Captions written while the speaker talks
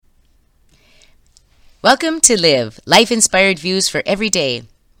Welcome to Live, life-inspired views for every day.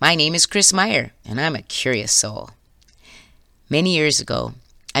 My name is Chris Meyer, and I'm a curious soul. Many years ago,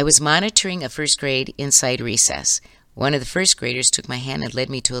 I was monitoring a first grade inside recess. One of the first graders took my hand and led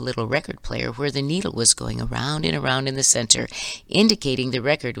me to a little record player where the needle was going around and around in the center, indicating the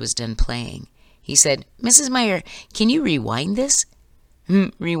record was done playing. He said, "Mrs. Meyer, can you rewind this?"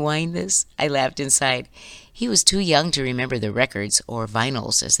 Rewind this? I laughed inside. He was too young to remember the records, or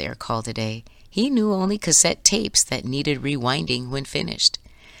vinyls as they are called today. He knew only cassette tapes that needed rewinding when finished.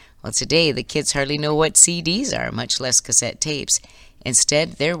 Well, today the kids hardly know what CDs are, much less cassette tapes.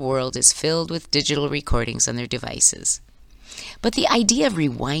 Instead, their world is filled with digital recordings on their devices. But the idea of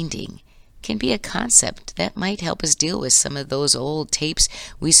rewinding can be a concept that might help us deal with some of those old tapes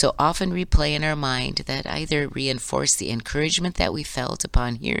we so often replay in our mind that either reinforce the encouragement that we felt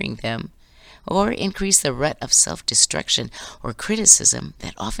upon hearing them, or increase the rut of self-destruction or criticism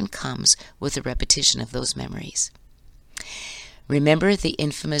that often comes with the repetition of those memories. Remember the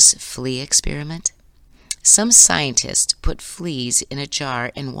infamous flea experiment? Some scientists put fleas in a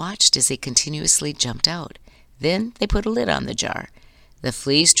jar and watched as they continuously jumped out. Then they put a lid on the jar. The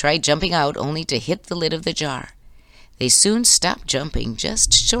fleas tried jumping out only to hit the lid of the jar. They soon stopped jumping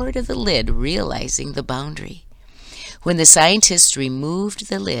just short of the lid, realizing the boundary. When the scientists removed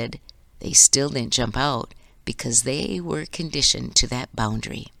the lid, they still didn't jump out because they were conditioned to that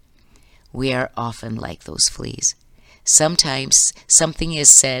boundary. We are often like those fleas. Sometimes something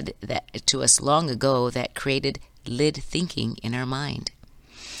is said to us long ago that created lid thinking in our mind.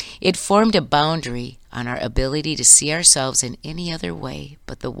 It formed a boundary on our ability to see ourselves in any other way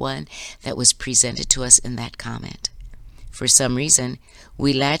but the one that was presented to us in that comment. For some reason,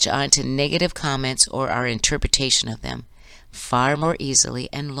 we latch on to negative comments or our interpretation of them far more easily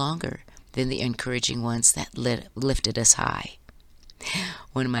and longer than the encouraging ones that lifted us high.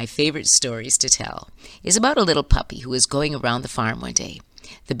 One of my favorite stories to tell is about a little puppy who was going around the farm one day.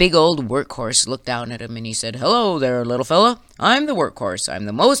 The big old workhorse looked down at him and he said, "Hello there, little fella. I'm the workhorse. I'm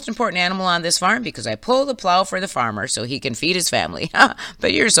the most important animal on this farm because I pull the plow for the farmer so he can feed his family.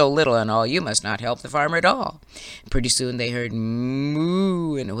 But you're so little and all, you must not help the farmer at all." Pretty soon they heard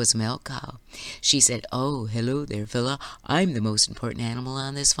moo, and it was Milk Cow. She said, "Oh, hello there, fella. I'm the most important animal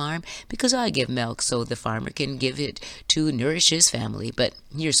on this farm because I give milk so the farmer can give it to nourish his family. But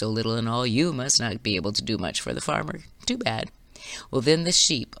you're so little and all, you must not be able to do much for the farmer. Too bad." Well, then the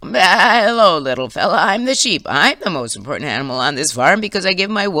sheep. "Hello, little fella. I'm the sheep. I'm the most important animal on this farm because I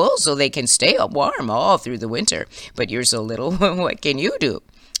give my wool so they can stay up warm all through the winter. But you're so little, what can you do?"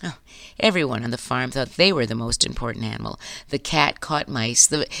 Oh, everyone on the farm thought they were the most important animal. The cat caught mice.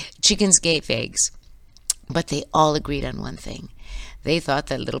 The chickens gave eggs. But they all agreed on one thing. They thought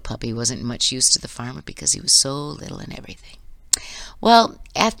that little puppy wasn't much use to the farmer because he was so little and everything. Well,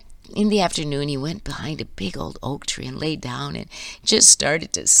 in the afternoon, he went behind a big old oak tree and lay down and just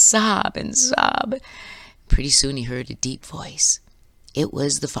started to sob and sob. Pretty soon he heard a deep voice. It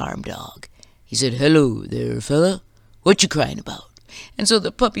was the farm dog. He said, "Hello there, fella. What you crying about?" And so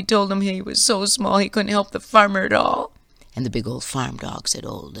the puppy told him he was so small he couldn't help the farmer at all. And the big old farm dog said,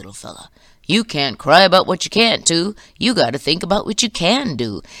 "Oh, little fella, you can't cry about what you can't do. You got to think about what you can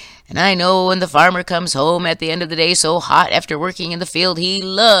do. And I know when the farmer comes home at the end of the day so hot after working in the field, he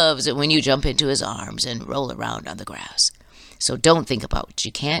loves it when you jump into his arms and roll around on the grass. So don't think about what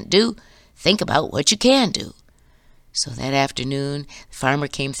you can't do. Think about what you can do." So that afternoon, the farmer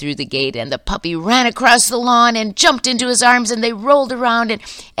came through the gate, and the puppy ran across the lawn and jumped into his arms, and they rolled around. And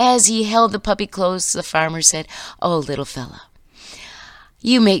as he held the puppy close, the farmer said, "Oh, little fella,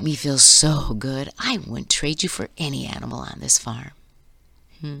 you make me feel so good. I wouldn't trade you for any animal on this farm."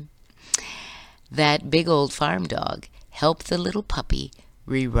 That big old farm dog helped the little puppy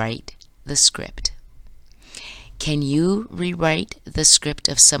rewrite the script. Can you rewrite the script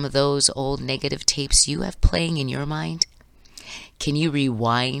of some of those old negative tapes you have playing in your mind? Can you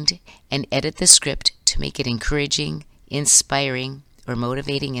rewind and edit the script to make it encouraging, inspiring, or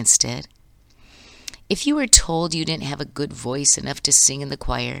motivating instead? If you were told you didn't have a good voice enough to sing in the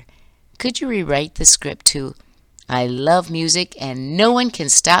choir, could you rewrite the script to, "I love music and no one can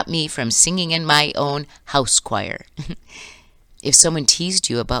stop me from singing in my own house choir"? If someone teased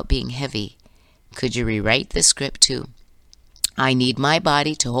you about being heavy, could you rewrite the script to, "I need my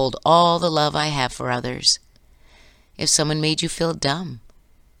body to hold all the love I have for others"? If someone made you feel dumb,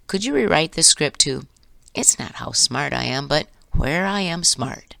 could you rewrite the script to, "It's not how smart I am, but where I am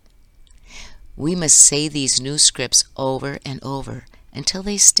smart"? We must say these new scripts over and over until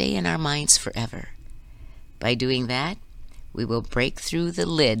they stay in our minds forever. By doing that, we will break through the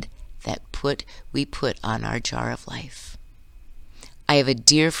lid that we put on our jar of life. I have a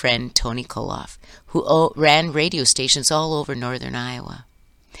dear friend, Tony Koloff, who ran radio stations all over northern Iowa.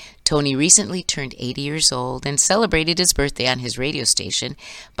 Tony recently turned 80 years old and celebrated his birthday on his radio station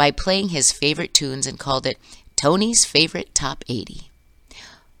by playing his favorite tunes and called it Tony's Favorite Top 80.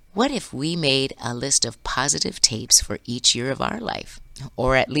 What if we made a list of positive tapes for each year of our life,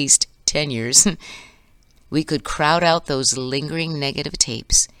 or at least 10 years? We could crowd out those lingering negative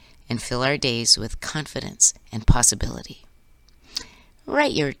tapes and fill our days with confidence and possibility.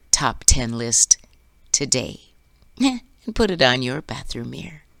 Write your top 10 list today and put it on your bathroom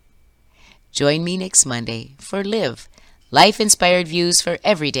mirror. Join me next Monday for Live, Life-Inspired Views for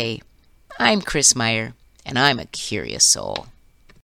Every Day. I'm Chris Meyer, and I'm a curious soul.